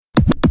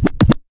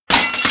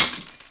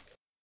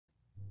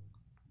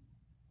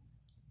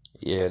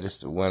Yeah, this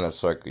the winner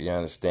circle, you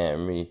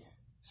understand me?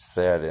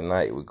 Saturday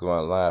night, we're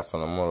going live from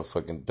the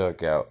motherfucking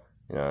duckout.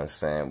 You know what I'm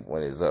saying?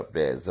 When it's up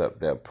there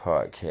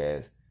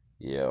podcast.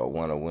 Yeah,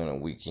 winner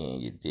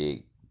weekend, you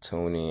dig?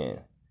 Tune in.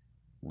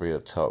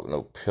 Real talk,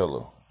 no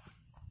pillow.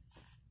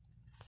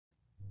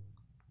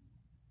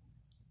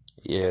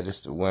 Yeah,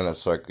 this the winner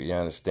circle, you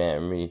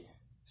understand me?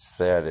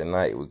 Saturday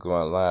night, we're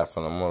going live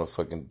from the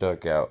motherfucking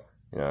duckout.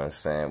 You know what I'm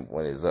saying?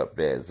 When it's up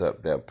there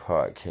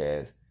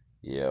podcast.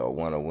 Yeah,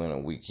 winner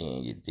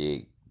weekend, you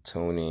dig?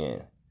 Tune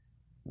in.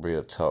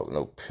 Real talk,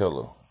 no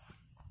pillow.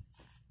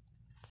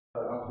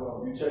 I'm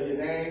from, you tell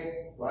your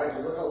name, right?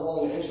 Because look how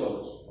long the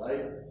intro is,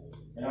 right?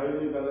 And how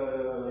you leave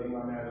like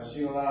my man, I've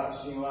seen a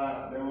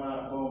lot, been a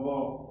lot, boom,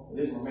 boom.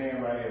 This is my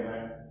man right here,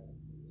 man.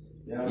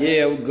 You know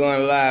yeah, we're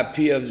going live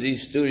PFG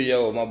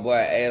studio with my boy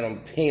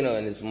Adam Pena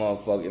in this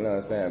motherfucker, you know what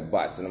I'm saying?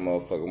 Boxing the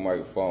motherfucking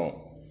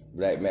microphone.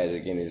 Black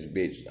Magic in this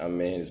bitch. I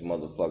mean, this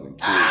motherfucking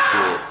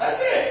kid.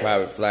 That's it.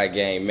 Private Fly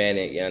Gang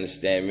Manic, you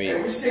understand me?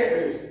 And we stamping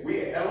this.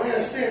 We Atlanta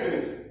stamping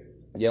this.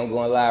 Yeah, I'm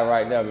going live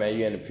right now, man.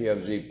 You in the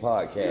PFG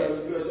podcast. Yeah,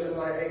 you saying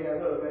like, hey,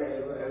 man, look,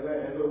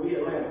 man, we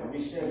Atlanta. We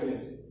stamping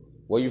this.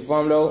 Where you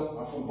from, though?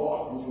 I'm from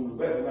Boston. I'm from New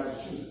Bedford,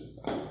 Massachusetts.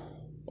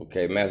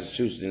 Okay,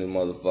 Massachusetts in this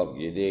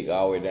motherfucker. You dig?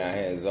 All the way down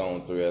here in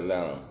Zone 3,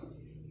 Atlanta.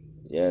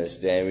 You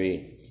understand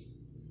me?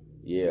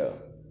 Yeah.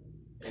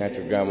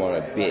 Country grandma on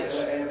a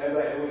bitch. And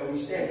we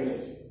stamping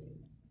this.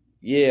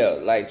 Yeah,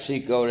 like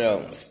Chico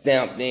them,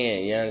 stamped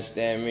in, you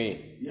understand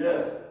me?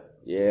 Yeah.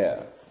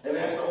 Yeah. And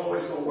that's the only way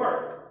it's gonna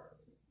work.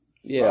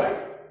 Yeah. Right?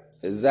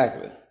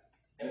 Exactly.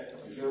 And,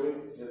 you feel me?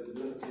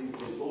 See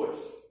his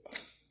voice.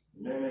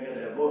 Man got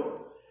that voice.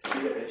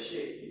 He got that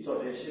shit. He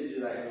talk that shit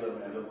just like, hey, look,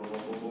 man, look,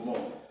 boom.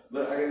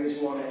 Look, I gotta get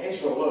you on the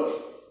intro, look.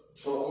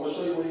 So I'm gonna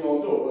show you what you're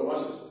gonna do. Look,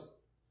 watch this.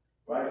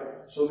 Right?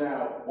 So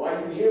now,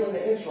 while you hearing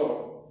the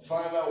intro,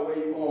 find out where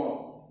you're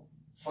gonna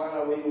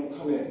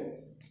come in.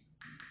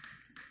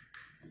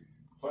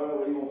 Find out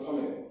where you're gonna come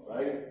in,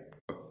 right?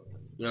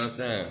 You know what I'm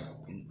saying?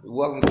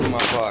 Welcome to my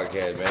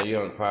podcast, man.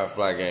 You're on the Private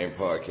Fly Game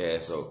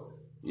podcast. So,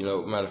 you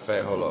know, matter of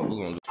fact, hold on.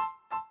 We're gonna do.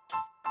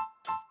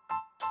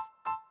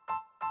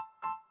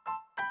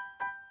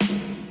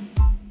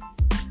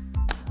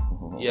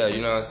 Yeah,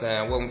 you know what I'm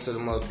saying? Welcome to the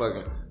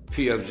motherfucking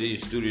PFG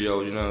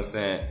studio, you know what I'm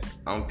saying?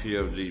 I'm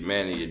PFG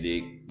Manny, you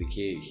dig? The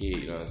kid,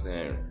 you know what I'm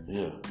saying?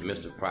 Yeah.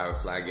 Mr. Private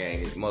Fly Gang,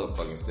 his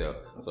motherfucking self.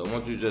 So why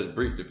don't you just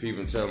brief the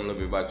people and tell them a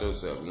little bit about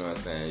yourself, you know what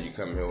I'm saying? You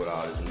come here with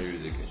all this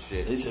music and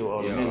shit. You know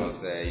what I'm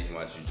saying? You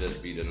want you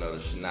just beat another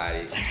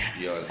Schnotty,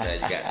 you know what I'm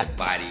saying? You got the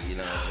body, you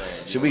know what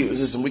I'm saying?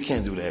 Listen, we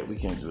can't do that.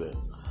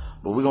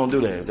 But we're gonna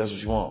do that if that's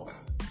what you want.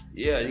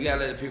 Yeah, you gotta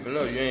let the people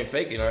know you ain't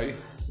faking, are you?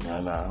 Nah,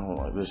 I don't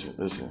like,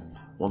 listen.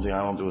 One thing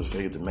I don't do is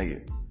fake it to make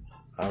it.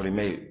 I already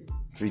made it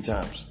 3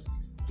 times.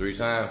 3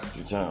 times?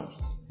 3 times.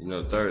 You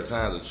know, the 3rd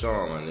time's a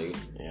charm, my nigga.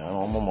 Yeah,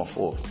 I'm on my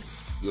 4th.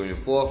 You on your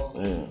 4th?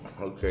 Yeah.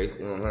 Okay,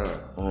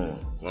 Yeah.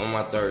 Well, on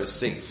my 3rd is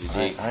 6, you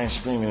dig? I ain't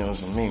screaming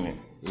unless I mean it.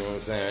 You know what I'm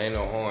saying? Ain't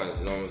no horns,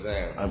 you know what I'm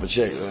saying? But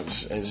check,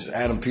 it's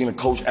Adam Pena,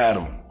 Coach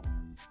Adam.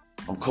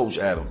 I'm Coach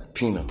Adam,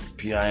 Pena,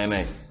 Pina,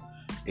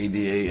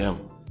 ADAM.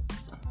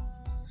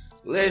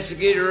 Let's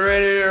get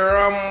ready to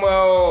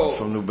rumble. I'm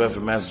from New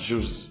Bedford,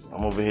 Massachusetts.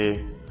 I'm over here.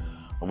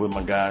 I'm with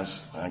my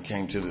guys. I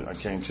came to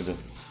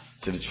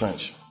the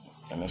trench,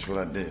 and that's what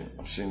I did.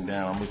 I'm sitting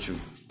down. I'm with you.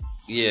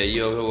 Yeah,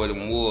 you over here where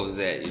them wolves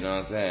at? You know what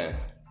I'm saying?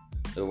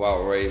 That's where I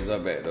was raised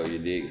up at, though. You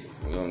dig?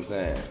 You know what I'm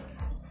saying?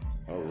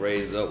 I was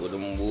raised up with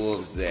them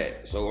wolves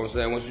at. So what I'm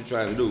saying, what you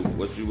trying to do?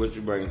 What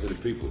you bringing to the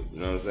people?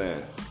 You know what I'm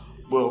saying?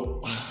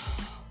 Well,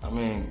 I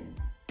mean,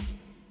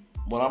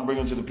 what I'm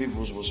bringing to the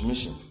people is what's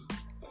missing.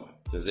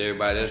 Since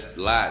everybody that's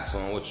lied to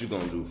them, what you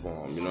gonna do for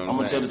them? You know what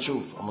I'm saying? I'm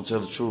gonna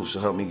tell the truth. So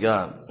help me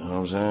God. You know what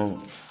I'm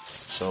saying?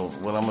 So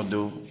what I'm gonna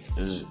do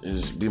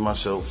is be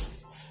myself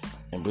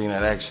and bring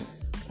that action.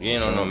 You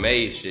ain't on no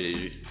maze shit,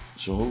 is you?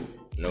 So who?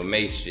 No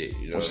maze shit.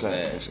 You know what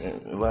I'm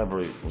saying?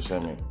 Elaborate. What's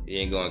that mean? You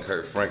ain't going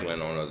Kurt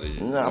Franklin on us, is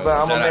you? Nah, but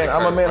I'm a man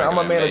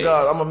of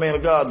God. I'm a man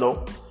of God,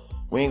 though.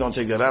 We ain't gonna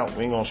take that out.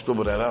 We ain't gonna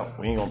scribble that out.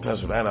 We ain't gonna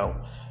pencil that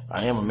out.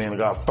 I am a man of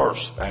God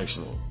first,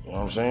 actually. You know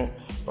what I'm saying?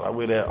 But I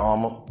wear that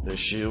armor, that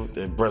shield,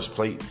 that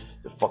breastplate,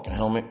 the fucking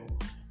helmet. You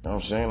know what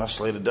I'm saying? I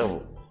slay the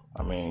devil.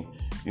 I mean,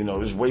 you know,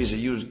 there's ways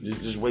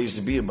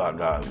to be about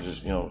God.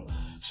 Just, you know,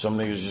 some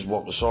niggas just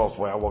walk the soft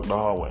way. I walk the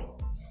hard way.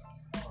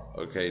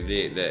 Okay,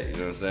 did that. You know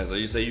what I'm saying? So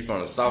you say you from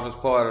the softest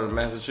part of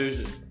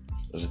Massachusetts?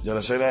 Did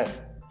I say that?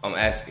 I'm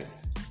asking.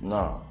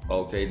 Nah.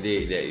 Okay,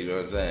 did that. You know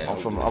what I'm saying? I'm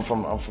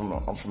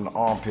from the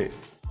armpit.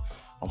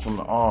 I'm from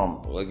the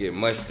arm. Well, get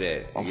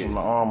mustard. I'm from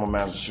the arm of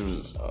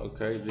Massachusetts.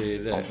 Okay,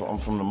 did that. I'm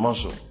from the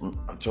muscle.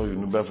 I told you,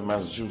 New Bedford,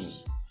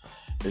 Massachusetts.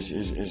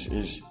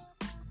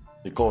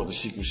 They call it the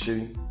secret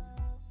city.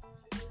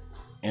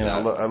 And I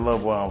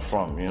love where I'm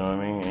from, you know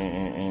what I mean?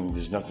 And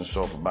there's nothing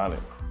soft about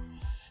it.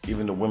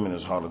 Even the women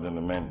is harder than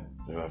the men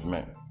that I've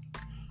met.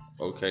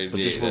 Okay, but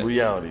just with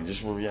reality.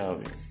 Just with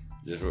reality.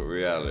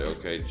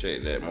 Okay,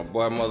 check that. My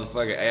boy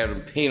motherfucker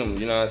Adam Pena,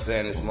 you know what I'm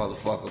saying? This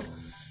motherfucker.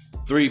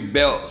 3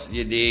 belts,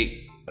 you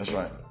dig? That's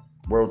right.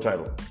 World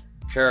title.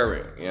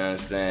 current, you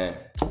understand?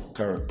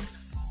 Current.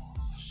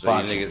 Show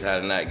you niggas how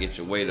to not get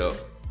your weight up.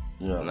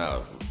 Yeah.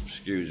 No,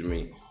 excuse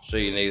me. Show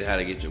you niggas how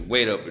to get your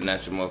weight up and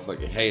not your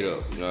motherfucking hate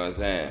up. You know what I'm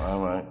saying?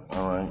 All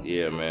right.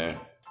 Yeah, man.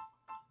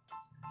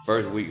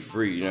 First week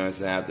free, you know what I'm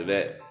saying? After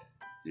that,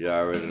 you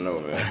already know,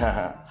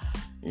 man.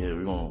 Yeah,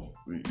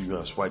 you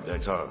gotta swipe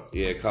that card.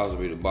 Yeah, it costs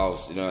me the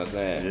boss, you know what I'm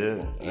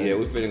saying? Yeah,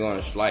 we finna go on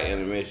a slight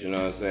intermission, you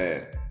know what I'm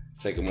saying?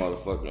 Take a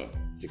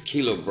motherfucking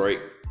tequila break.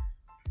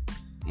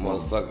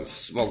 Motherfucking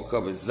smoke a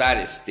couple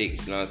exotic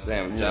sticks, you know what I'm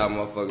saying? Y'all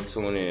motherfucking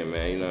tune in,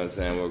 man, you know what I'm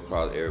saying? We're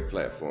across every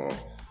platform.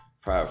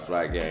 Private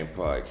Flight Game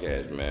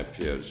Podcast, man.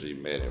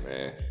 PLG,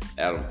 man.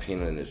 Adam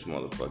Pena in this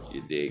motherfucker,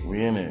 you dig?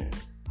 We in it.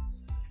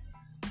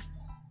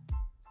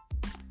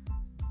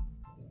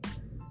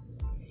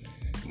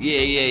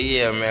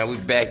 Yeah, man. We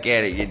back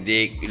at it, you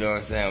dig? You know what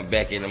I'm saying? We're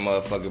back in the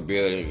motherfucking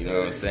building, you know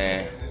what I'm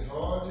saying?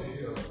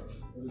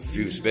 A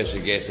few special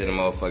guests in the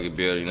motherfucking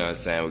building, you know what I'm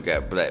saying? We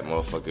got Black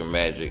motherfucking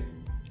Magic,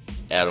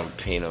 Adam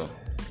Pena,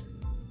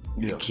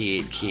 the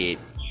kid,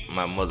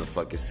 my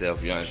motherfucking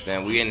self, you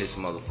understand? We in this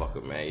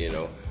motherfucker, man, you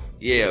know?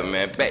 Yeah,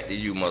 man. Back to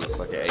you,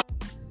 motherfucker.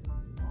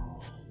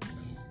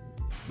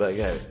 Back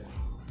at it.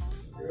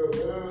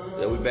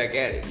 Yeah, we back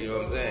at it, you know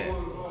what I'm saying?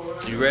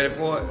 You ready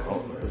for it?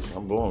 Oh,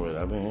 I'm born with it.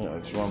 I've been here.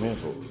 That's what I'm here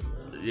for.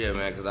 Yeah,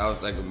 man, because I was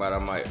thinking about I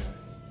might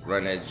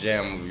run that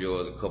jam of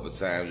yours a couple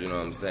times, you know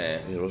what I'm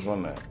saying? Yeah, let's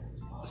run that.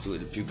 See what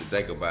the people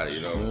think about it,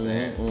 you know what I'm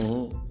saying?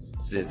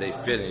 Mm-hmm. Since they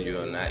feeling you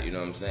or not, you know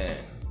what I'm saying?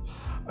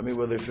 I mean,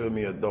 whether they feel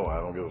me or don't, I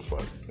don't give a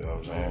fuck. You know what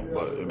I'm saying?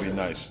 But it'd be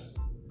nice.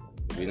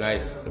 It'd be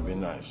nice. It'd be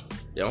nice.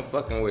 Yeah, I'm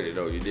fucking with it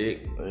though, you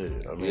dig?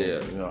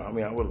 Yeah,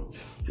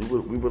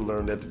 we would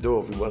learn at the door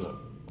if we wasn't.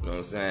 You know what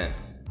I'm saying?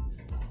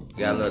 You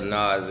got a little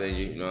Nas in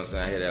you, you know what I'm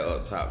saying? I hear that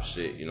up top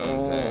shit, you know what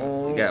I'm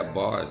saying? You got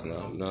bars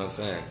now, you know what I'm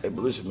saying? Hey,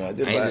 but listen, man,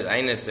 I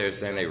ain't necessarily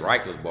saying they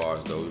Rikers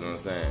bars though, you know what I'm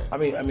saying? I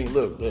mean,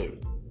 look.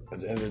 At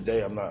the end of the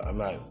day, I'm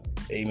not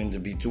aiming to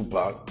be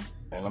Tupac,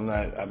 and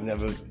I've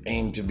never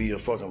aimed to be a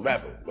fucking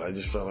rapper. But I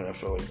just felt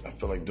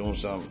like doing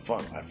something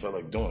fun. I felt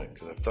like doing it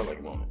because I felt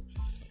like doing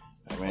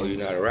it. I mean,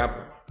 you're not a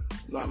rapper?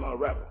 No, I'm not a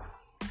rapper.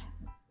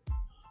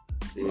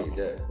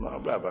 Not a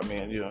rapper. I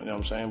mean, you know what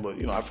I'm saying? But,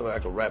 I feel like I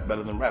could rap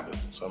better than rappers.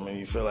 So, I mean,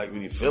 you feel like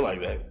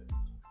that.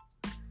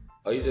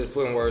 Are you just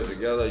putting words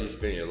together? Or you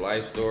spin your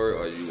life story?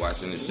 Or are you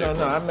watching this shit?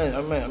 No, I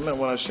meant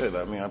what I said.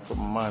 I mean, I put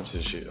my mind to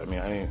the shit. I mean,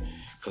 I ain't,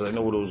 because I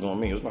know what it was going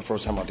to mean. It was my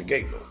first time out the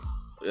gate,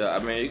 though. Yeah, I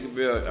mean, you could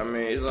be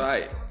it's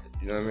alright.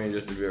 You know what I mean?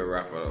 Just to be a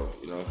rapper, though.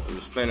 You know, you're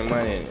spending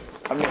money in it.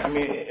 I mean,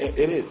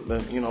 it is.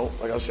 But,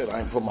 like I said, I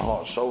ain't put my heart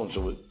and soul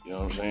into it. You know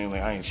what I'm saying?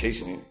 Like, I ain't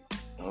chasing it.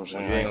 You know what I'm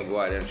saying? You ain't gonna go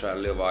out there and try to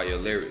live all your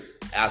lyrics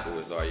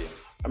afterwards, are you?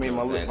 I mean,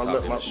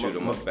 shoot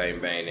them up, bang,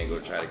 bang, then go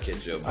try to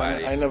catch your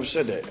body. I never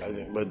said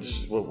that. But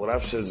this is what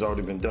I've said has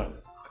already been done.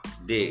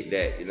 Dig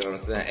that, you know what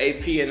I'm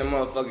saying? AP in the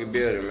motherfucking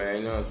building, man.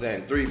 You know what I'm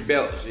saying? 3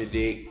 belts, you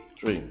dig?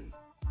 3.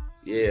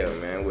 Yeah,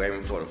 man. We're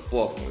aiming for the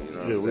 4th one, you know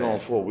what I'm saying? We're on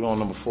 4. We're on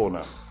number 4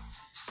 now.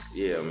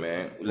 Yeah,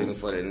 man. We're looking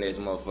for the next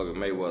motherfucking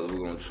Mayweather.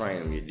 We're gonna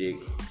train him, you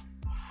dig?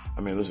 I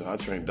mean, listen, I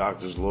train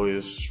doctors,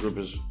 lawyers,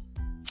 strippers,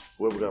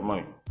 whoever got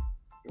money.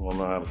 You wanna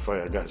learn how to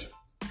fight, I got you.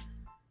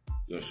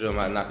 You gonna show them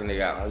how to knock a nigga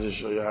out? I'll just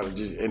show you how to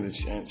just end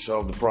it and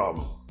solve the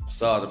problem.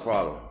 Solve the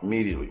problem.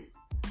 Immediately.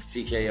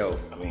 TKO.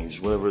 I mean,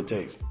 just whatever it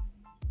takes.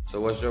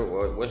 So what's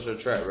your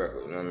track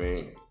record? You know what I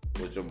mean?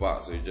 What's your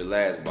boxer? Your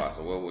last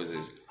boxer? What was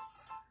his?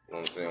 You know what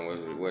I'm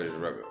saying? What is his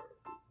record?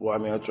 Well,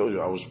 I mean, I told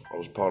you I was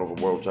part of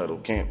a world title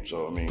camp.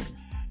 So I mean,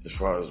 as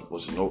far as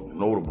what's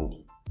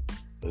notable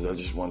is I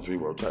just won 3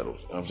 world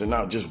titles. You know what I'm saying?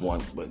 Not just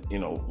one, but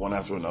one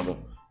after another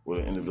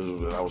with an individual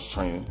that I was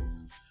training.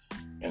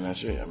 And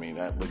that's it. I mean,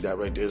 that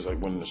right there is like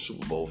winning the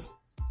Super Bowl.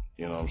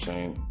 You know what I'm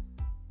saying?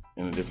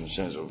 In a different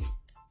sense of,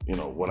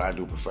 what I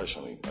do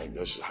professionally. Like,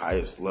 that's the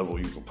highest level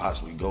you could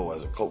possibly go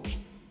as a coach.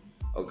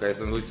 Okay,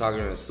 so we're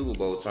talking in the Super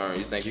Bowl term.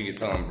 You think you can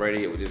Tom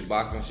Brady with this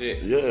boxing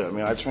shit? Yeah, I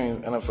mean, I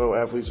train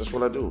NFL athletes. That's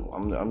what I do.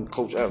 I'm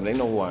Coach Adam. They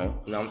know who I am.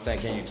 No, I'm saying,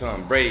 can you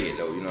Tom Brady it,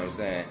 though? You know what I'm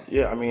saying?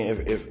 Yeah, I mean,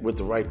 if with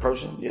the right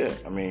person, yeah.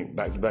 I mean,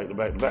 back to back to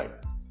back to back.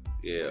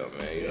 Yeah,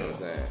 man, you know what I'm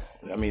saying?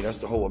 I mean, that's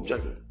the whole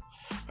objective.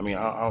 I mean,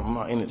 I'm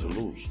not in it to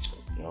lose.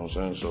 You know what I'm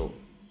saying? So,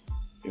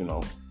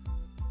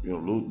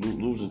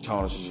 losing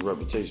tarnishes your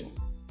reputation.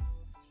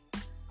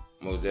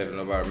 Most definitely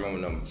nobody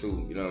remember number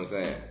 2. You know what I'm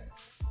saying?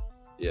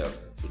 Yeah,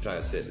 we're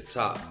trying to set the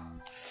top.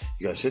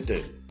 You gotta sit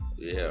there.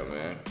 Yeah,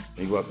 man.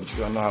 But you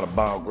gotta know how to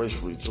bow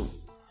gracefully too.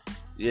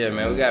 Yeah,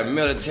 man. We got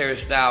military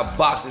style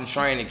boxing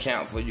training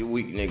camp for you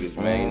weak niggas,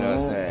 man. You know what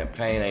I'm saying?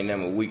 Pain ain't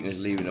never weakness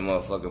leaving the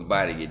motherfucking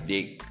body, you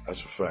dick.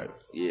 That's a fact.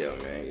 Yeah,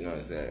 man. You know what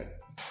I'm saying?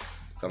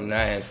 Come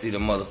down here and see the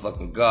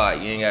motherfucking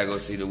God. You ain't gotta go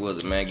see the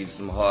wizard, man. Get you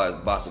some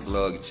hard box of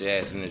blood, get your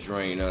ass in this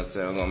ring, you know what I'm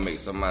saying? I'm gonna make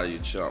some out of you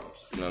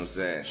chumps, you know what I'm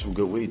saying? Some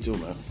good weed too,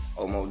 man.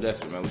 Oh, most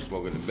definitely, man. We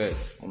smoking the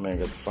best. My man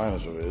got the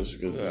finest of it. It's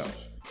good. Yeah.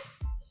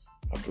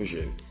 I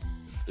appreciate it.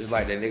 It's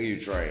like that nigga you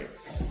train.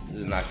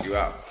 Just knock you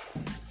out.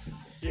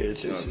 Yeah,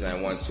 it's you know what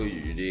I'm saying?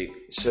 1-2 you dig?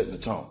 Setting the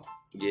tone.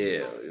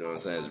 Yeah, you know what I'm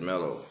saying? It's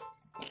mellow.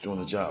 It's doing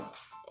the job.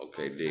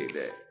 Okay, dig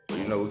that. Well,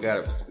 you know, we got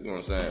it, you know what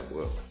I'm saying?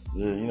 Well,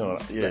 yeah, you know,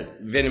 yeah.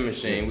 Vending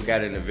machine, we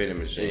got it in the vending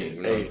machine.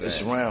 You know Hey, what I'm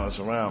saying? it's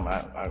around.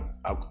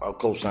 I'll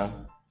co-sign.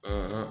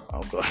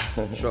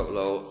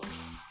 Truckload.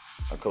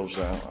 I'll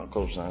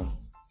co-sign.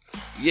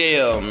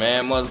 Yeah,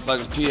 man,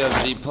 motherfucking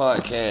PFG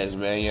podcast,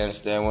 man. You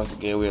understand? Once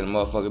again, we in the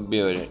motherfucking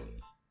building.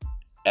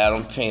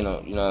 Adam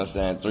Pena, you know what I'm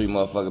saying? 3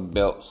 motherfucking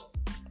belts.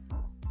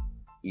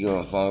 You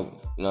know what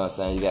I'm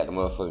saying? You got the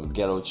motherfucking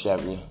ghetto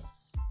champion,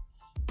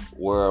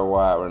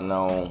 worldwide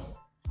renowned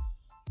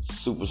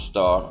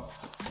superstar.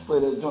 Play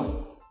that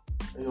joint.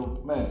 Hey, yo,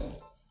 man.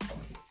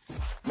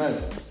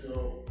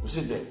 What's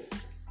it there?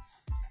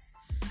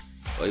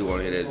 Oh, you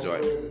want to hear that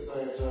joint?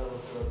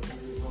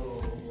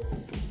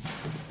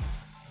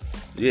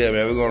 Yeah,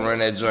 man, we're going to run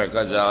that joint,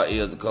 cause y'all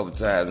ears a couple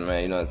times,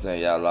 man. You know what I'm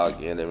saying? Y'all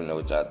log in, let me know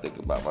what y'all think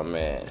about my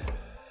man.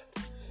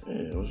 Yeah,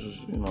 it was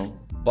just, you know.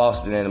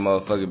 Boston in the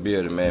motherfucking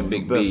building, man.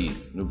 Big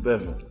B's. New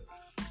Bedford.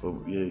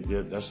 But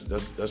yeah, that's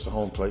the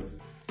home plate.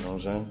 You know what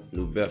I'm saying?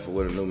 New Bedford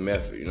with a new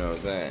method, you know what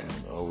I'm saying?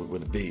 Oh,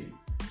 with a B.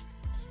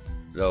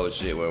 The old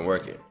shit wasn't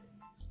working.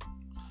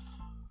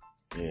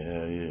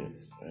 Yeah.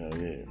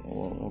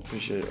 Well, I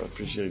appreciate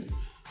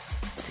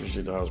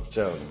the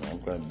hospitality, man. I'm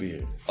glad to be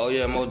here. Oh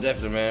yeah, most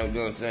definitely, man. You know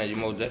what I'm saying? You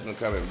most definitely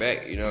coming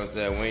back. You know what I'm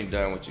saying? We ain't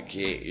done with your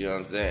kid. You know what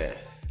I'm saying?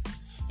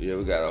 Yeah,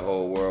 we got a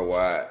whole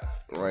worldwide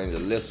range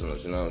of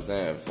listeners. You know what I'm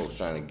saying? Folks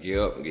trying to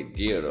gear up and get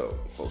geared up.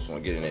 Folks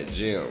want to get in that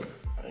gym.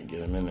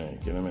 Get them in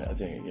there. I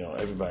think, you know,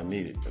 everybody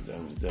need it at the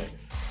end of the day.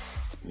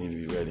 You need to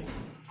be ready.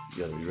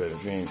 You got to be ready.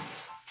 If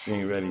you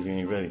ain't ready, you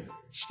ain't ready.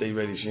 Stay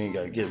ready so you ain't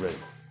got to get ready.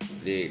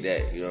 Dig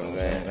that, you know what I'm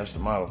saying? That's the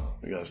motto.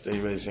 You got to stay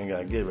ready so you ain't got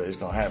to get ready. It's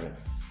going to happen.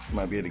 You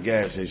might be at the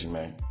gas station,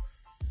 man.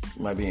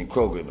 You might be in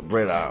Kroger in the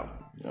bread aisle.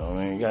 You know what I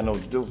mean? You got to know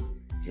what to do.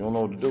 If you don't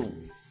know what to do.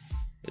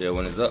 Yeah,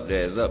 when it's up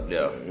there, it's up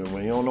there.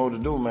 When you don't know what to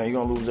do, man,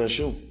 you're going to lose that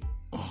shoe.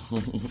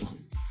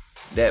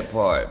 That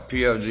part.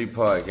 PFG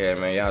podcast,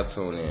 man. Y'all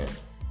tune in.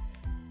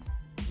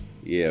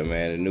 Yeah,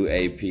 man. The new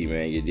AP,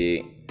 man. You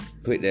dig?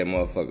 Put that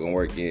motherfucking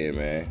work in,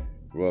 man.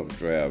 Rough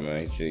draft,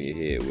 man. Hit you in your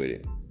head with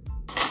it.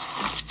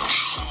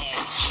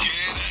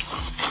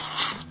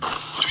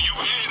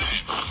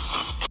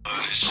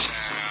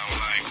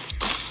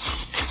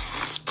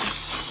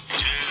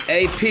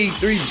 AP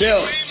 3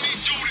 belts.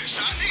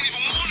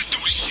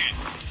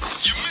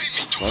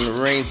 From the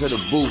ring to the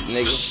booth,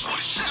 nigga.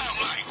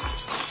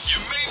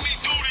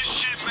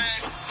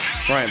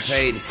 Front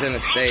page to center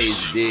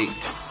stage, dig.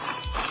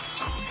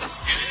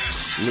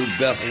 New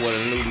Bethel with a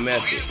new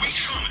method.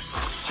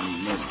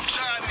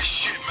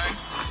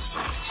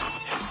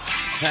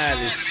 Tired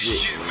of this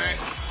shit, man.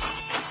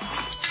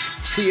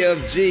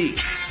 TFG.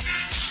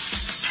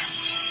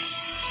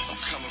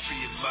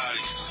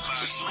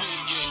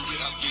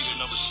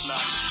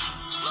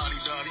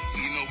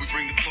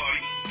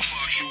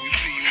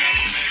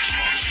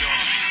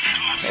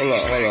 Hold on.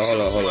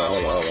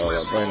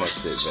 Bring that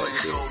shit back,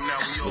 dude.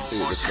 Let's see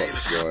what the fuck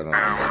is going on,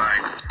 man.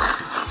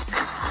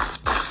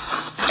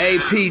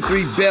 AP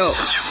 3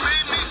 belts.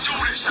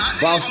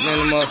 Boston in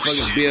the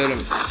motherfucking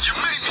building.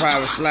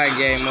 Private Flight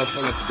Game,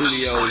 motherfucking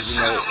studios,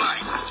 you know.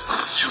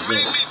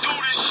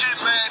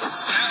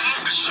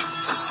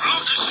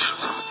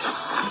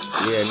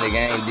 Yeah, nigga,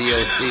 I ain't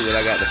DOC, but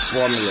I got the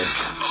formula.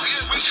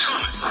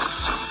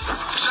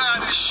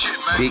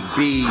 Big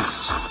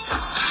B's.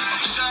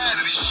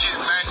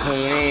 Tune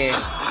in.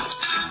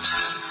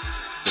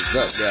 It's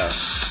up there.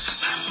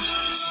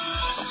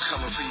 I'm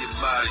coming for your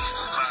body.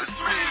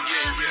 It's me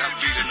again, yeah, I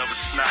beat another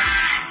snotty.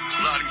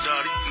 Lottie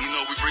Dottie, you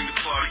know we bring the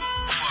party.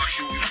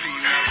 QEP,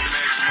 Marvin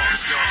Max,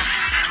 Marcus Garden.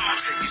 I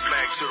take you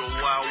back to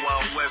the wild,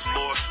 wild west,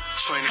 boy.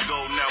 Train to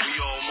go, now we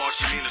all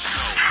marching in the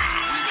snow.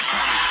 We the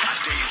army, I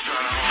dare you try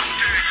to harm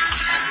me.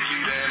 I'm the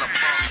leader and I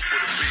promise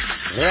for the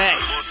people. Right.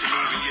 What's the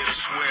movie, yet I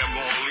swear I'm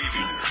gonna leave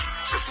you.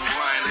 If I'm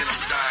lying, then I'm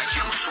dying,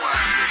 keep on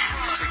trying.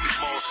 Take the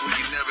ball so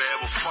you never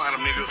ever find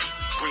them, nigga.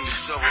 Bring the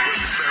shovel where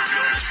you bury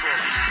all the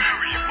trouble.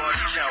 Your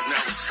body count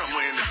now is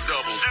somewhere in the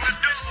double.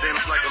 Stand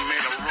up like a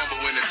man and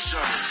rumble in the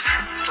jungle.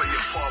 Play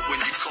your part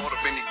when you caught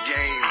up in the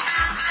game.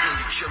 When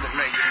you kill a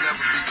man, you'll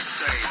never be the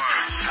same.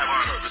 Have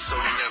a purpose so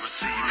you never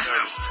see you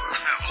nervous.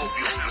 Hope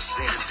you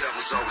understand the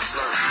devil's always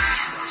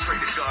lurking. Pray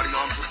to God he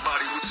arms your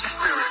body with your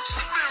spirit.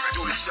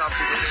 Do the job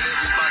so that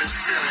everybody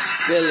feel it.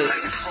 Feel it.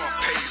 Like your front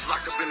page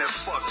locked up in that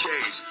fuck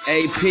cage.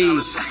 AP.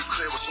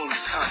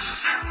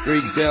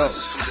 3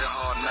 belts.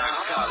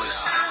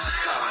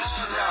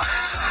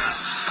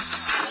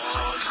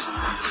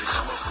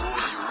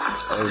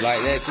 Oh,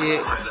 like that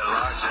shit?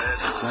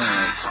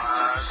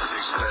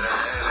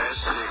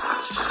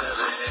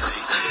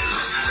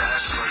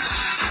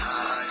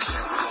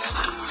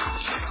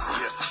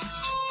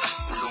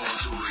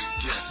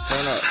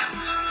 Turn up.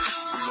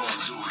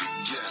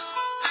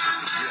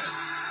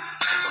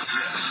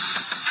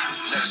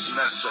 Next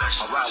semester,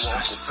 I ride with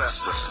Uncle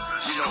Fester.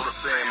 You know the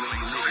family,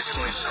 you niggas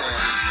can't stand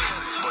me.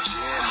 But you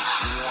in me,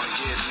 you wanna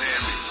get near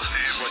me.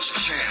 But you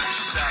can't,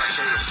 just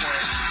allocate a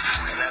plan.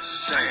 And that's the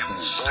stand.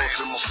 All up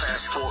in my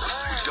passport,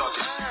 we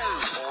ducking.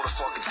 All the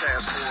fucking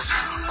task force.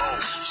 Oh,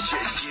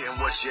 yeah, you getting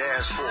what you she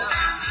asked for.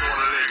 For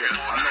the nigga,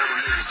 I know the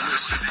niggas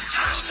miss you.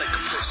 Let's take a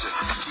picture,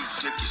 deep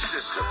dick your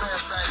sister.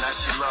 Now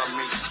she love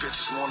me, these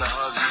bitches wanna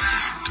hug me.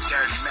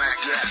 Dirty Mac,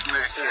 yeah, I do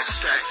it for a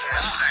stack.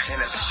 And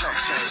that's a chump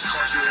change,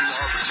 caught you in the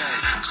other game.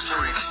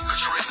 Katrina,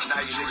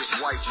 now you niggas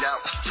wiped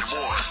out.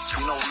 Boy,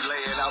 you know we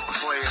lay it out to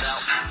play it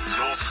out.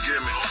 Lord forgive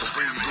me, don't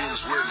bring your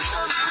demons with me.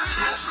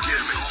 Lord forgive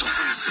me, don't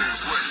bring your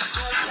demons with me.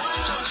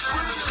 1,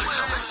 2, they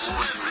coming for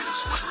you.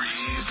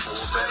 3,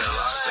 4, better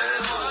lock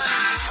that door.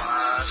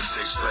 5,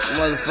 6, better.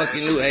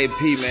 Motherfucking new AP,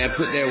 man.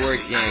 Put that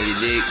work in, you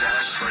dig? 9,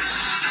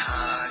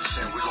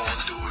 10, we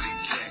gonna do it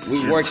again. We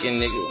working,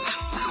 nigga.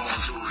 We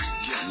gonna do it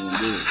again. We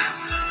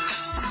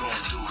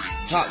gonna do it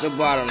again. Top to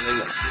bottom,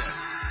 nigga.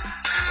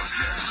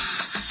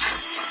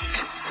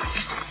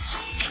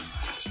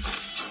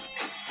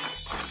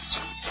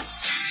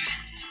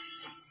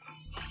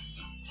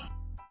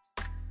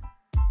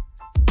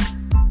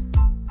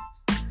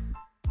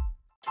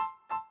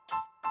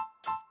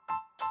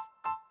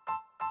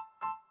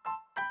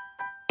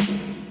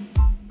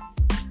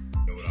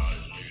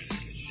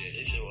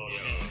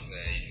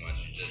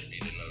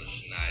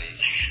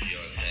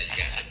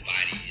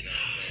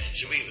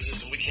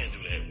 We can't do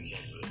that. We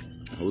can't do that.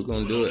 We're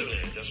gonna do it.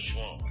 That's what you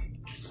want.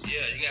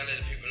 Yeah, you gotta let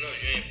the people know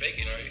you ain't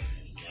faking, are you?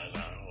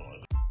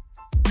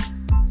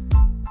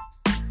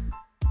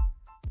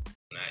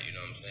 Nah, you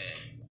know what I'm saying?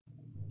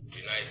 Be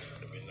nice.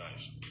 Be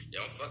nice.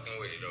 Yeah, I'm fucking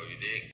with it though, you dig?